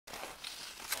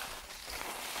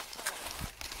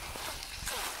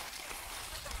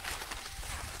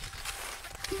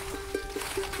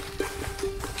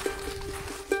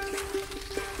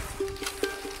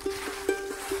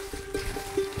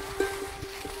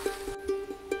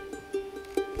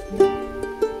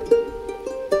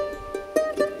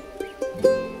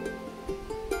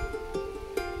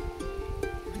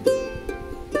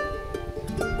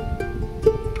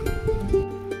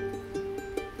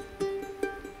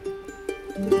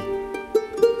Hi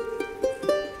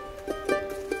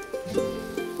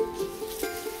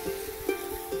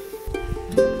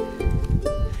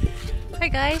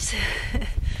guys,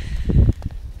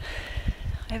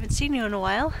 I haven't seen you in a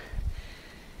while.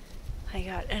 I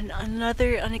got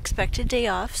another unexpected day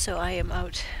off, so I am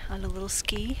out on a little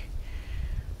ski,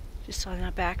 just on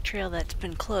a back trail that's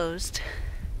been closed.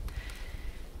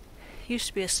 Used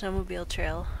to be a snowmobile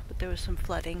trail, but there was some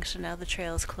flooding, so now the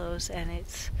trail is closed, and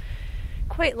it's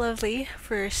quite lovely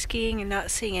for skiing and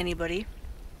not seeing anybody.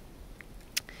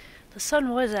 The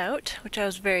sun was out, which I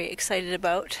was very excited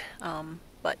about,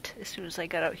 but as soon as I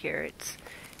got out here, it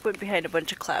went behind a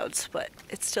bunch of clouds, but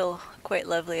it's still quite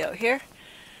lovely out here.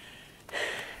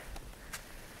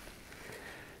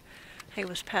 I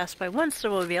was passed by one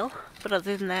snowmobile, but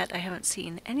other than that, I haven't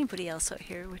seen anybody else out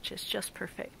here, which is just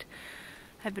perfect.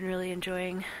 I've been really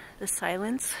enjoying the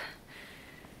silence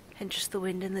and just the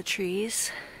wind in the trees.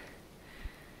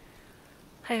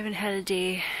 I haven't had a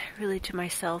day really to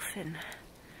myself in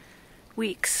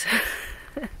weeks.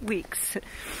 Weeks.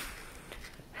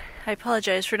 I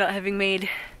apologize for not having made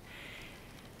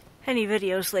any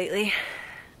videos lately.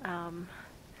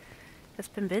 It's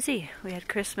been busy. We had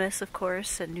Christmas, of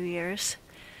course, and New Year's.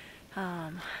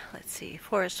 Let's see,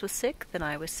 Forrest was sick, then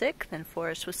I was sick, then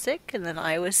Forrest was sick, and then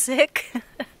I was sick.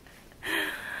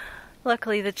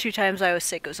 Luckily, the 2 times I was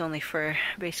sick, it was only for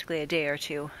basically a day or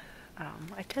 2.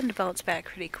 I tend to bounce back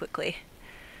pretty quickly.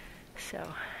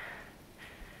 So,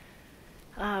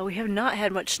 we have not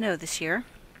had much snow this year.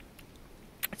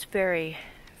 It's very,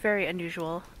 very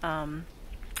unusual.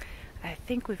 I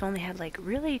think we've only had like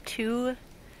really 2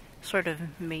 sort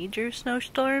of major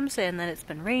snowstorms, and then it's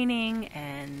been raining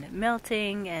and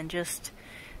melting, and just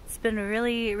it's been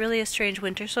really, really a strange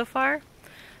winter so far.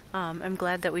 I'm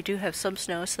glad that we do have some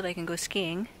snow so that I can go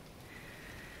skiing.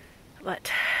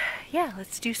 But yeah,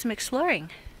 let's do some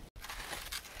exploring.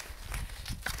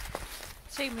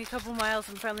 It's taken me a couple miles.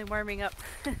 I'm finally warming up.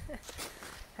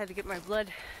 Had to get my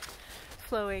blood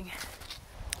flowing.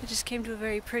 I just came to a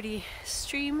very pretty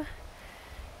stream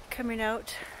coming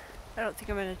out. I don't think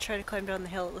I'm going to try to climb down the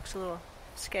hill. It looks a little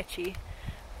sketchy,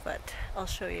 but I'll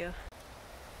show you.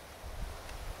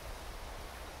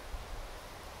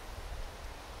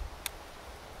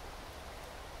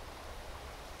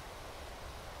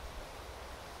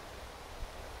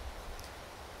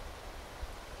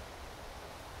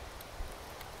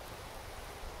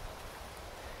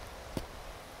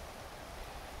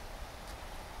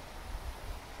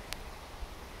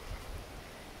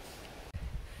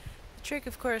 The trick,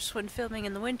 of course, when filming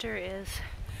in the winter is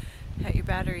that your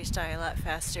batteries die a lot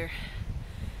faster.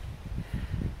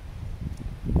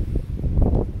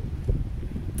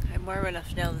 I'm warm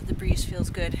enough now that the breeze feels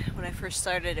good. When I first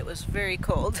started, it was very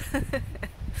cold.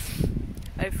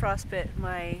 I frostbit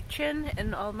my chin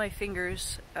and all my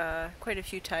fingers quite a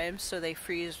few times, so they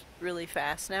freeze really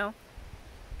fast now.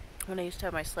 When I used to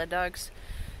have my sled dogs,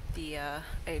 I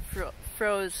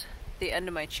froze the end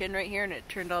of my chin right here and it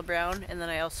turned all brown, and then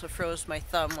I also froze my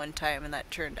thumb one time and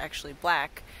that turned actually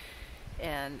black,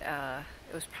 and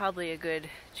it was probably a good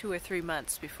 2 or 3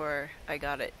 months before I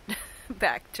got it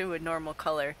back to a normal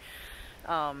color.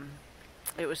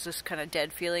 It was this kind of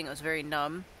dead feeling. It was very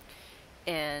numb,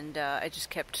 and I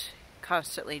just kept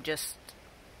constantly just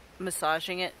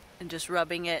massaging it and just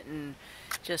rubbing it and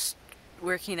just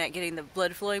working at getting the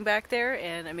blood flowing back there,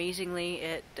 and amazingly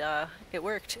it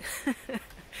worked.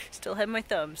 Still have my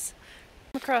thumbs.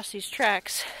 I'm across these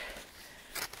tracks,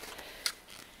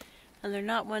 and they're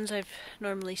not ones I've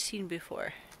normally seen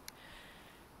before.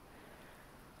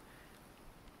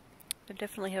 They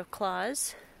definitely have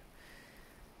claws,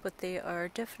 but they are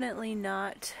definitely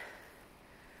not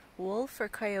wolf or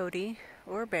coyote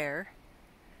or bear.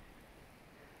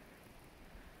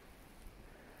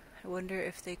 I wonder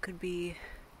if they could be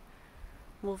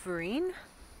Wolverine?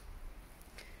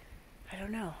 I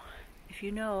don't know. If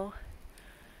you know,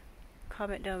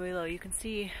 comment down below. You can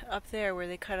see up there where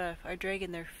they kind of are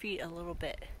dragging their feet a little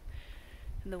bit,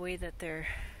 and the way that they're,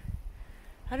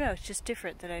 I don't know, it's just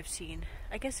different than I've seen.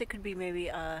 I guess it could be maybe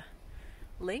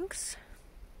lynx.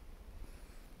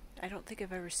 I don't think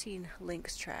I've ever seen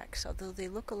lynx tracks, although they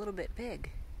look a little bit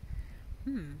big.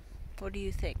 What do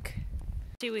you think?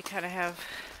 See, we kind of have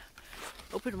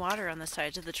open water on the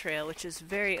sides of the trail, which is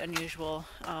very unusual.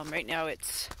 Right now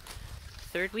it's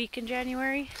 3rd week in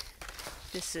January.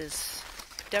 This is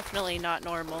definitely not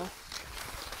normal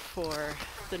for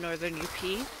the northern UP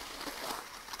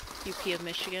of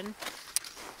Michigan.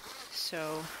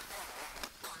 So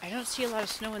I don't see a lot of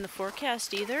snow in the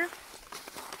forecast either.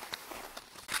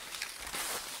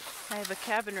 I have a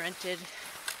cabin rented,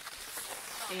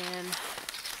 and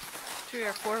 3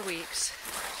 or 4 weeks.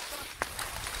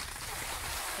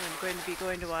 And I'm going to be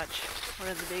going to watch one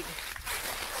of the big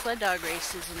sled dog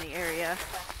races in the area.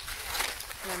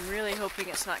 And I'm really hoping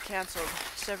it's not canceled.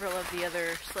 Several of the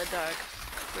other sled dog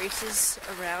races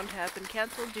around have been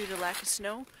canceled due to lack of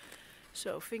snow.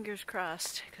 So fingers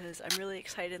crossed, because I'm really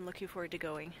excited and looking forward to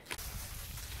going.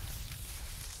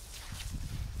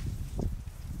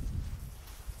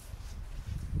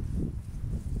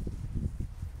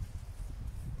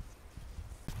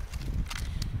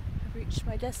 I've reached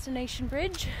my destination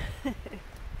bridge. The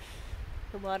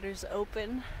water's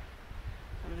open.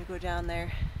 I'm gonna go down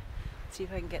there, see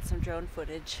if I can get some drone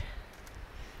footage.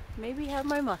 Maybe have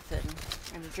my muffin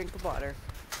and a drink of water.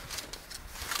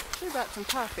 Should have brought some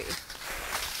coffee.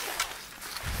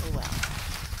 Oh well.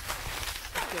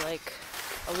 I feel like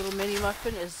a little mini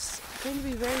muffin is going to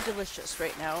be very delicious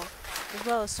right now, as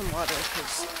well as some water,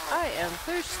 because I am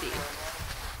thirsty.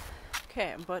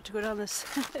 Okay, I'm about to go down this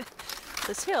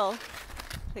this hill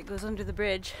that goes under the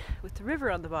bridge with the river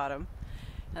on the bottom.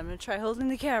 I'm going to try holding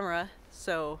the camera,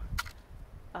 so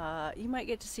you might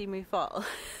get to see me fall.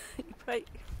 You probably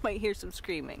might hear some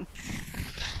screaming.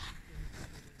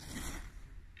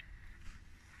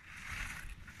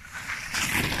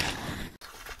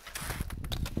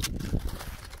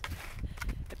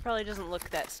 It probably doesn't look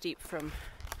that steep from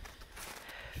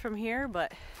here,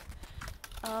 but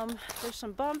there's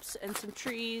some bumps and some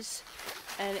trees,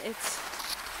 and it's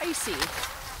icy.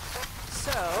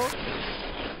 So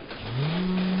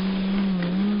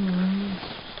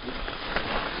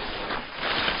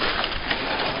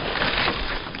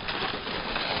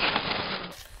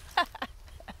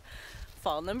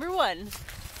fall number 1.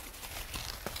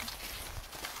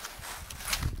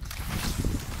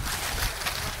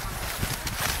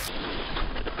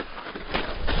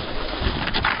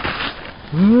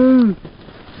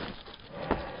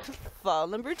 Fall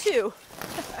number 2.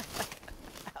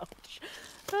 Ouch.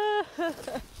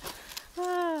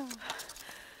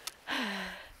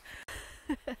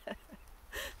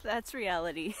 That's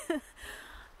reality.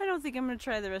 I don't think I'm going to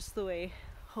try the rest of the way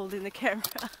holding the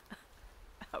camera.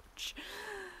 Ouch.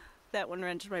 That one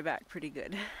wrenched my back pretty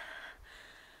good.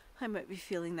 I might be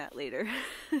feeling that later.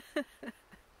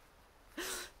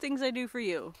 Things I do for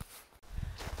you.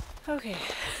 Okay.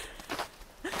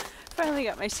 Finally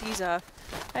got my skis off.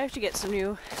 I have to get some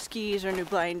new skis or new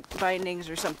bindings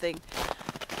or something.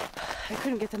 I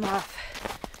couldn't get them off.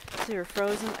 They were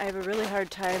frozen. I have a really hard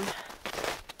time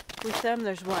with them.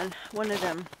 There's one of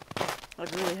them I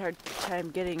have a really hard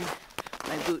time getting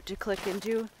my boot to click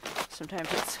into.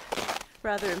 Sometimes it's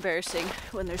rather embarrassing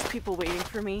when there's people waiting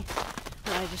for me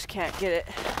and I just can't get it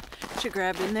to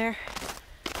grab in there.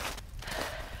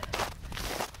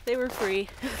 They were free.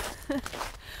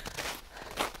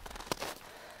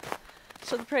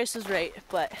 So the price is right,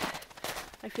 but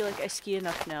I feel like I ski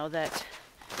enough now that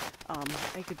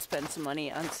I could spend some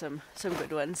money on some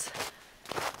good ones.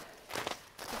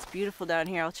 It's beautiful down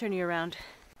here. I'll turn you around.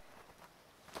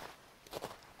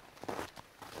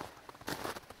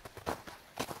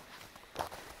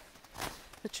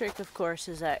 The trick, of course,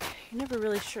 is that you're never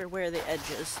really sure where the edge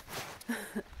is.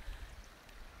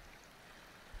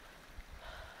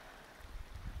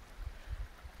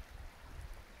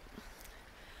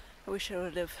 I wish I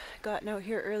would have gotten out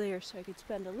here earlier so I could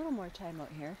spend a little more time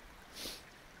out here.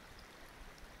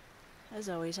 As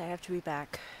always, I have to be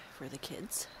back for the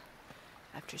kids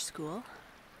after school.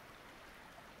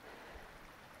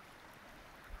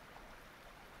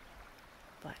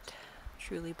 But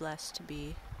truly blessed to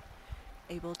be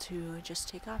able to just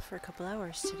take off for a couple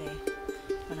hours today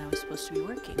when I was supposed to be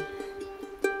working.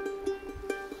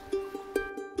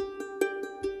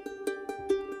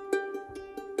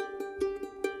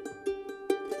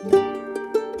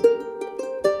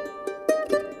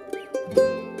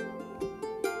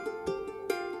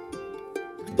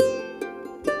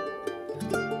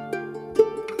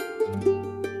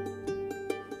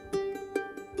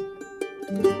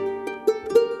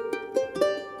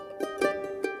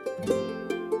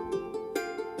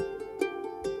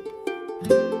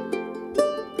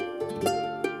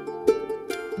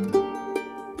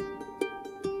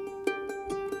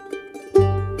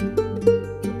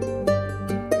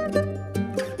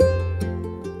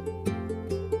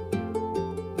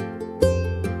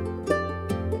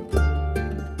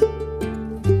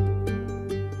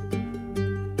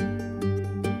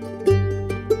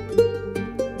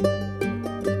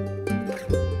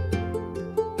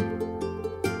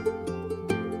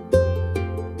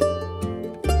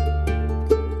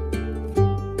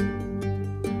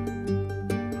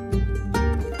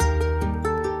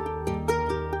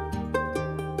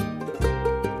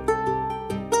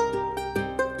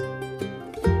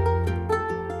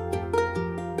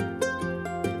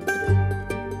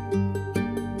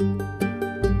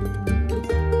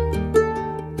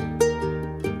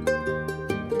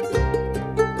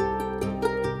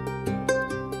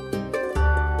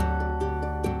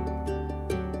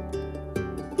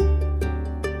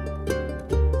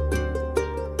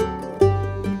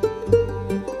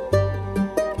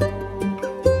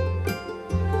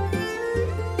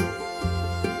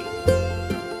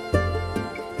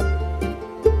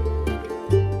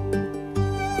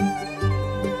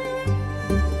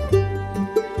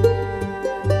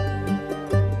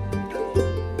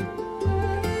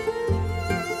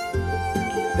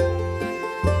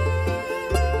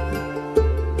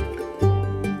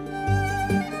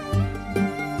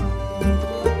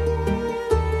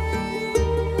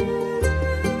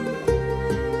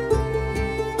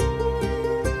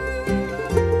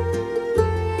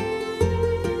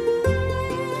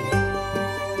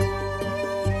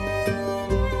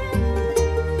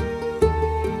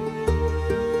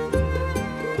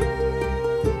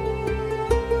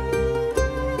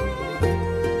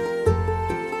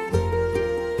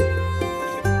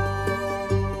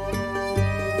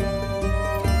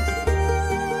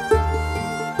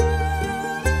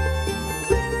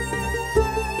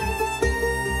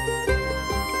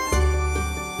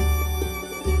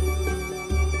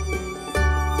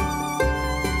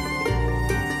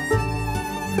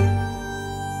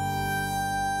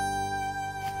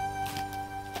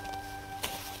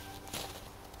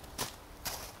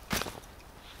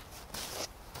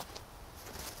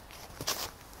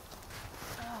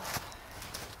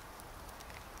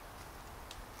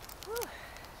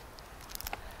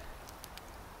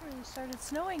 actually started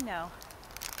snowing now.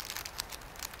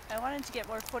 I wanted to get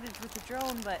more footage with the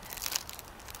drone, but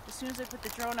as soon as I put the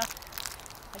drone up,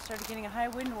 I started getting a high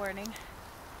wind warning.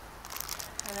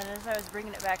 And then as I was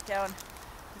bringing it back down,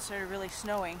 it started really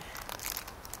snowing.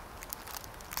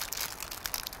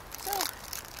 So,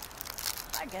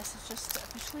 I guess it's just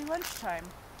officially lunchtime.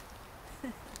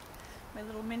 My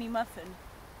little mini muffin.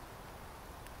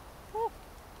 Woo.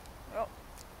 Oh,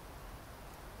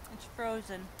 it's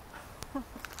frozen.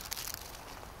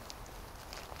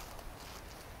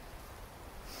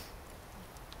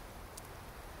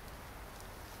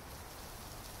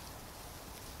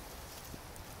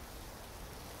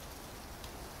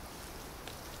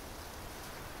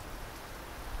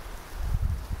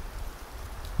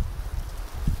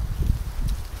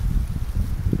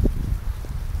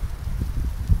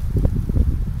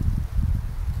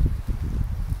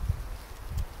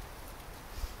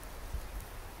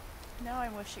 Now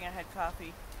I'm wishing I had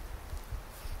coffee.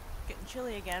 Getting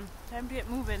chilly again. Time to get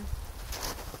moving.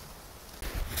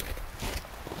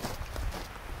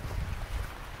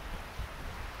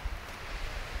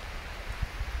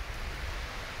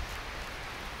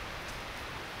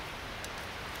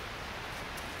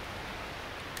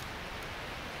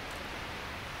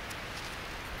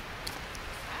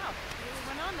 Wow, it really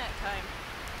went on that time.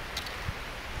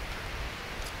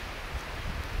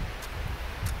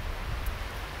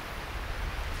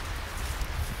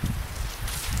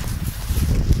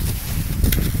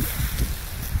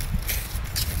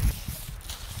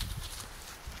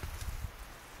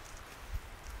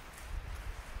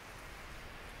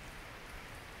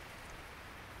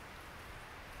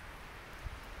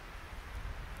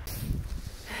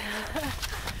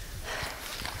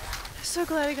 So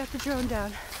glad I got the drone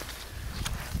down.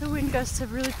 The wind gusts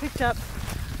have really picked up.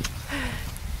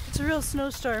 It's a real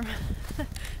snowstorm. I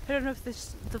don't know if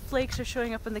the flakes are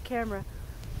showing up on the camera.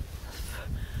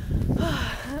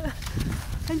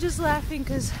 I'm just laughing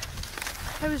because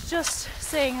I was just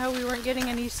saying how we weren't getting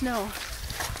any snow.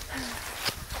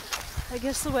 I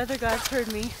guess the weather gods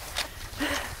heard me.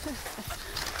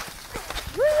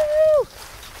 Woo!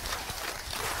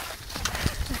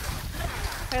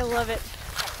 I love it.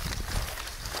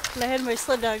 When I had my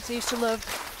sled dogs, I used to love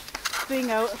being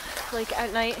out like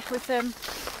at night with them.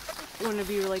 When it would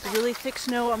be like really thick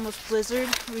snow, almost blizzard,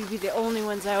 we'd be the only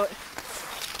ones out.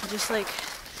 Just like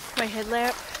my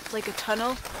headlamp, like a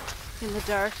tunnel in the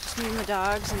dark, just me and the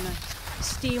dogs, and the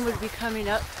steam would be coming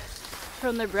up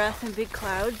from their breath in big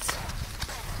clouds.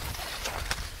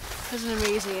 It was an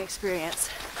amazing experience.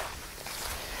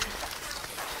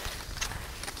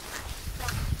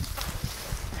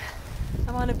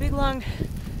 I'm on a big long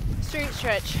straight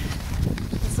stretch.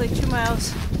 It's like 2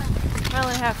 miles, mile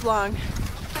and a half long.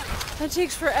 That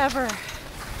takes forever.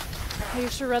 I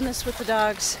used to run this with the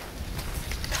dogs.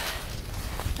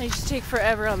 I used to take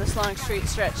forever on this long straight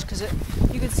stretch because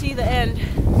you could see the end.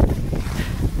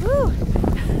 Woo!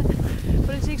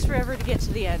 But it takes forever to get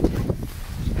to the end.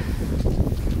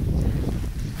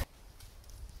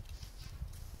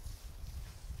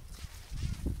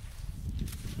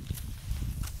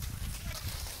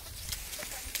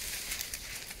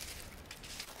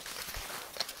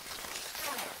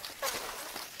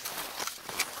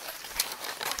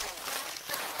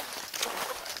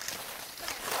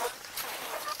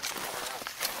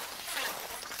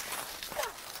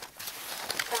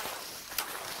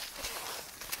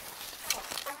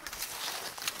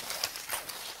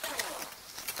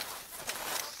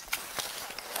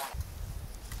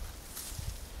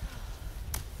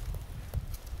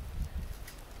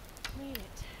 Made it.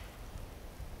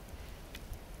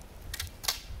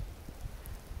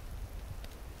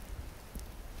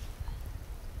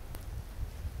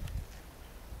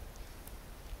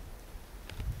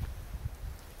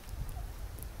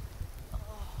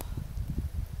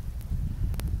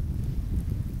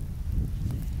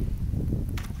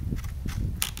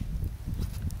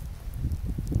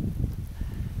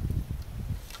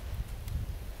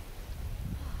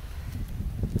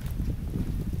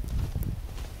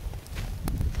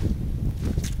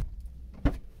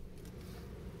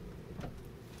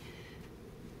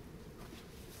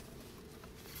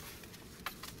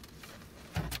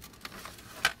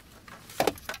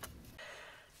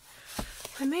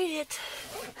 I made it.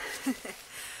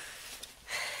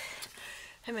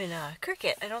 I'm in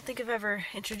Cricket. I don't think I've ever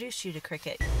introduced you to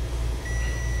Cricket.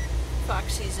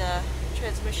 Foxy's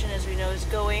transmission, as we know, is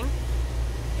going,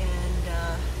 and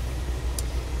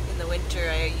in the winter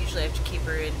I usually have to keep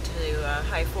her into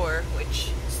high 4,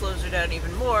 which slows her down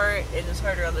even more and is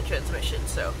harder on the transmission.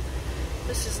 So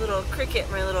this is little Cricket,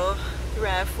 my little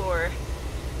RAV4.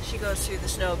 She goes through the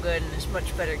snow good and has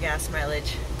much better gas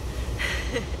mileage.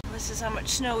 This is how much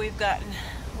snow we've gotten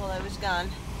while I was gone.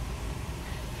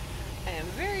 I am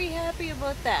very happy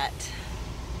about that.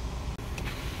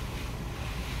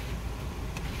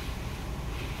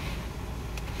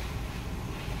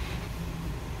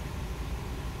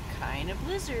 Kind of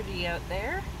blizzardy out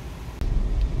there.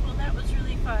 Well, that was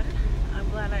really fun. I'm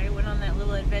glad I went on that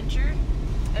little adventure.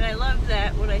 And I love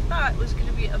that what I thought was going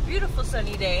to be a beautiful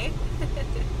sunny day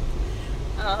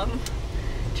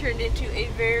turned into a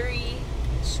very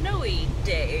snowy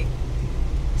day.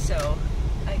 So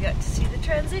I got to see the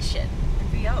transition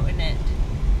and be out in it.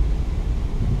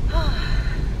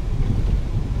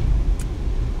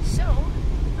 So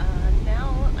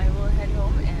now I will head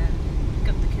home and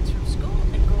pick up the kids from school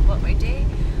and go about my day.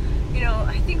 You know,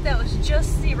 I think that was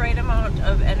just the right amount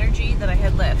of energy that I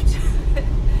had left.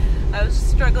 I was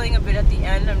struggling a bit at the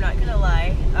end, I'm not gonna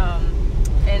lie.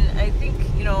 And I think,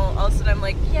 you know, all of a sudden I'm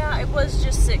like, yeah, I was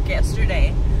just sick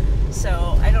yesterday.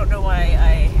 So I don't know why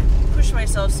I push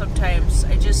myself sometimes.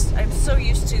 I'm so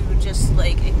used to just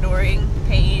like ignoring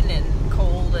pain and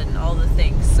cold and all the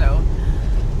things. So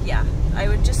yeah, I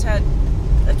would just had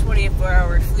a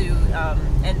 24-hour flu,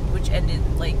 and which ended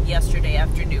like yesterday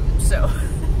afternoon. So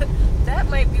that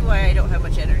might be why I don't have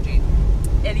much energy.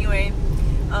 Anyway,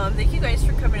 thank you guys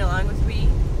for coming along with me.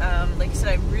 Like I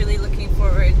said, I'm really looking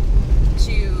forward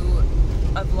to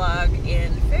a vlog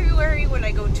in February when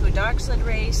I go to a dog sled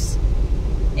race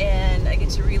and I get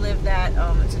to relive that.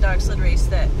 It's a dog sled race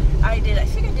that I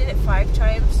think I did it 5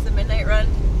 times, the midnight run,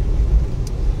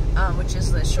 which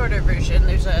is the shorter version.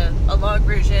 There's a long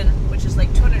version, which is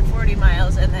like 240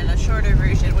 miles, and then a shorter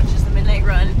version, which is the midnight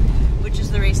run, which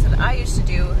is the race that I used to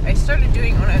do. I started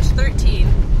doing it when I was 13,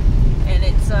 and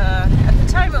it's, at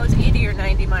the time it was 80 or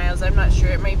 90 miles, I'm not sure,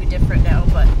 it might be different now,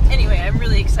 but anyway, I'm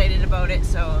really excited about it,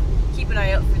 so keep an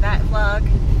eye out for that vlog,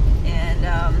 and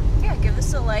yeah, give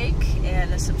this a like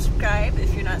and a subscribe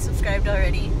if you're not subscribed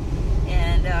already,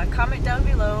 and comment down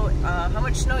below how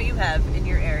much snow you have in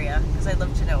your area, because I'd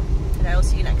love to know, and I will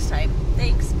see you next time.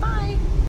 Thanks, bye!